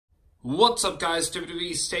What's up guys,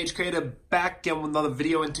 WWE Stage Creator back again with another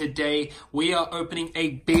video, and today we are opening a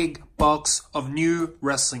big box of new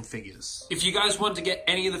wrestling figures. If you guys want to get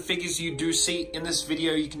any of the figures you do see in this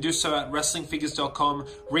video, you can do so at wrestlingfigures.com,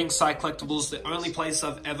 Ringside Collectibles, the only place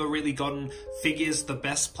I've ever really gotten figures, the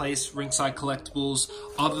best place, Ringside Collectibles,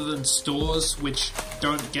 other than stores which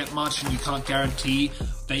don't get much and you can't guarantee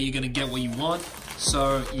that you're going to get what you want.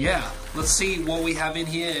 So yeah, let's see what we have in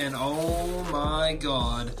here, and oh my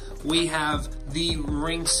god, we have the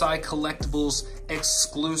Ringside Collectibles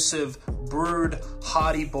exclusive Brood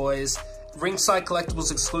Hardy Boys. Ringside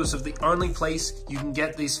Collectibles exclusive, the only place you can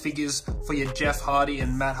get these figures for your Jeff Hardy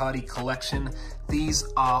and Matt Hardy collection. These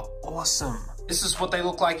are awesome. This is what they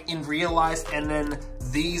look like in real life, and then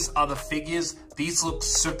these are the figures. These look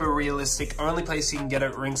super realistic. Only place you can get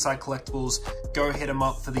it, Ringside Collectibles. Go hit them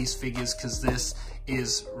up for these figures because this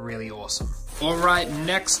is really awesome. Alright,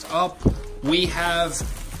 next up we have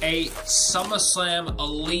a SummerSlam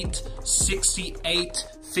Elite 68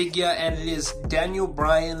 figure, and it is Daniel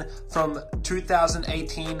Bryan from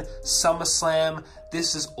 2018 SummerSlam.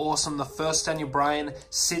 This is awesome. The first Daniel Bryan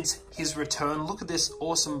since his return. Look at this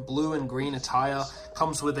awesome blue and green attire.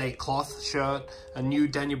 Comes with a cloth shirt, a new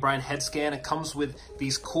Daniel Bryan head scan. It comes with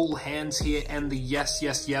these cool hands here and the yes,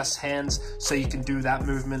 yes, yes hands, so you can do that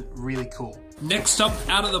movement. Really cool. Next up,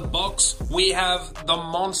 out of the box, we have the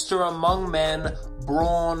Monster Among Men,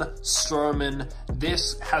 Braun Strowman.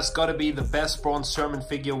 This has got to be the best Braun Strowman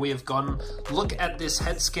figure we have gotten. Look at this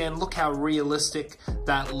head scan. Look how realistic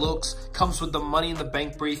that looks. Comes with the Money in the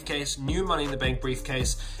Bank briefcase, new Money in the Bank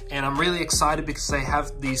briefcase. And I'm really excited because they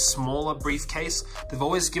have the smaller briefcase. They've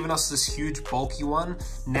always given us this huge bulky one.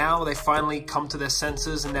 Now they finally come to their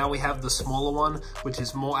senses, and now we have the smaller one, which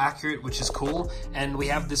is more accurate, which is cool. And we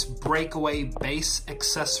have this breakaway base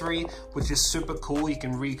accessory, which is super cool. You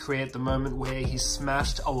can recreate the moment where he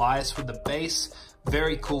smashed Elias with the base.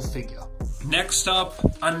 Very cool figure. Next up,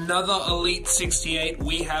 another Elite 68.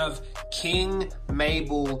 We have King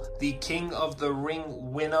Mabel, the King of the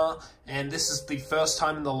Ring winner. And this is the first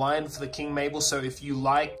time in the line for the King Mabel. So if you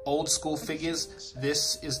like old school figures,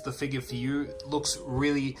 this is the figure for you. It looks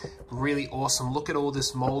really, really awesome. Look at all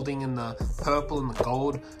this molding in the purple and the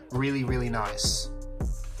gold. Really, really nice.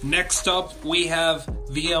 Next up, we have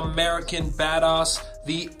the American Badass,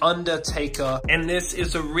 The Undertaker, and this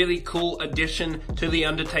is a really cool addition to the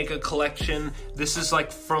Undertaker collection. This is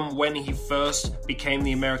like from when he first became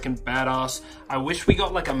the American Badass. I wish we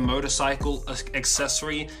got like a motorcycle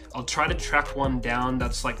accessory. I'll try to track one down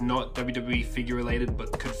that's like not WWE figure related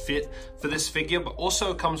but could fit for this figure, but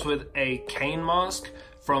also comes with a Kane mask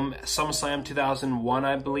from SummerSlam 2001,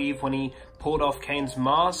 I believe, when he pulled off Kane's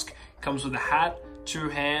mask. Comes with a hat, 2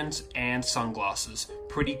 hands, and sunglasses.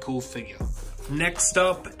 Pretty cool figure. Next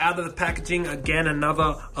up, out of the packaging, again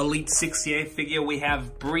another Elite 68 figure. We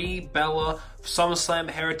have Brie Bella, SummerSlam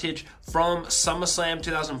Heritage from SummerSlam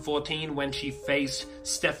 2014 when she faced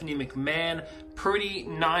Stephanie McMahon. Pretty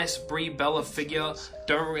nice Brie Bella figure.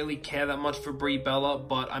 Don't really care that much for Brie Bella,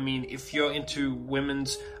 but I mean, if you're into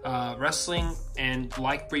women's wrestling and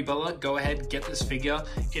like Brie Bella, go ahead, get this figure.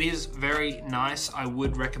 It is very nice. I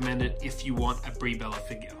would recommend it if you want a Brie Bella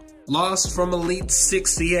figure. Last from Elite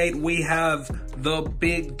 68, we have the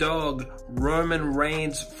big dog, Roman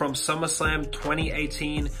Reigns from SummerSlam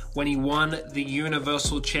 2018 when he won the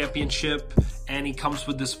Universal Championship, and he comes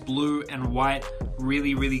with this blue and white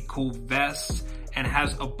really, really cool vest and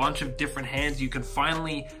has a bunch of different hands. You can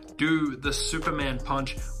finally do the Superman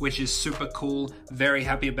punch, which is super cool. Very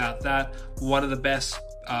happy about that. One of the best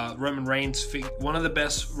Roman Reigns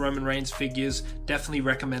figures. Definitely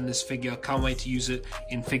recommend this figure. Can't wait to use it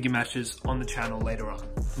in figure matches on the channel later on.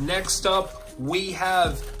 Next up, we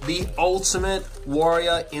have the Ultimate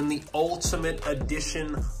Warrior in the Ultimate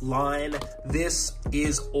Edition line. This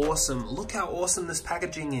is awesome. Look how awesome this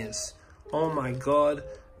packaging is. Oh my god.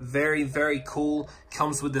 Very, very cool.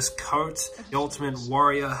 Comes with this coat. The Ultimate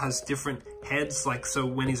Warrior has different heads, like so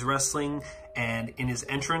when he's wrestling and in his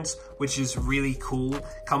entrance, which is really cool.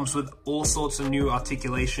 Comes with all sorts of new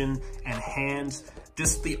articulation and hands.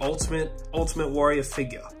 Just the Ultimate Warrior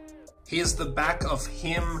figure. Here's the back of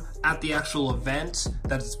him at the actual event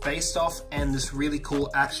that it's based off, and this really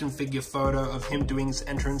cool action figure photo of him doing his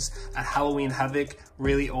entrance at Halloween Havoc.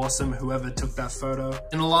 Really awesome, whoever took that photo.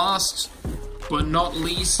 And last but not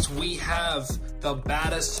least, we have the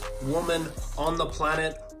baddest woman on the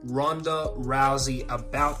planet, Ronda Rousey.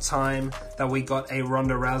 About time that we got a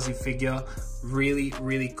Ronda Rousey figure. Really,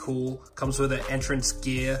 really cool. Comes with an entrance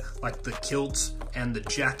gear, like the kilt and the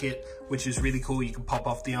jacket, which is really cool. You can pop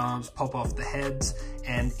off the arms, pop off the heads,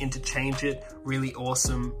 and interchange it. Really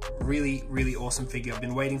awesome, really, really awesome figure. I've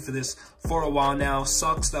been waiting for this for a while now.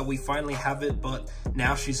 Sucks that we finally have it, but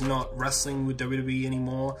now she's not wrestling with WWE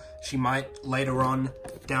anymore. She might later on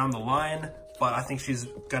down the line, but I think she's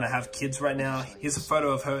gonna have kids right now. Here's a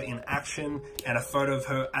photo of her in action and a photo of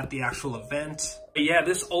her at the actual event. But yeah,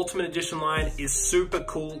 this Ultimate Edition line is super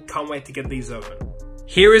cool. Can't wait to get these open.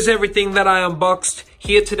 Here is everything that I unboxed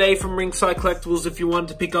here today from Ringside Collectibles. If you want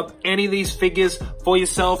to pick up any of these figures for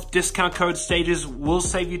yourself, discount code STAGES will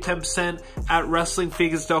save you 10% at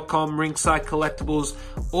wrestlingfigures.com, Ringside Collectibles.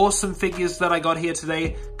 Awesome figures that I got here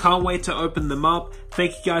today. Can't wait to open them up.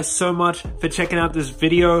 Thank you guys so much for checking out this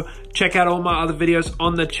video. Check out all my other videos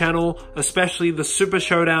on the channel, especially the Super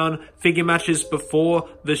Showdown figure matches before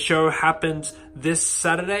the show happens this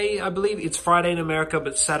Saturday, I believe. It's Friday in America,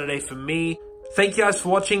 but Saturday for me. Thank you guys for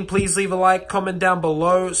watching. Please leave a like, comment down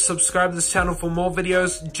below, subscribe to this channel for more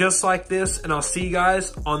videos just like this, and I'll see you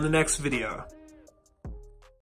guys on the next video.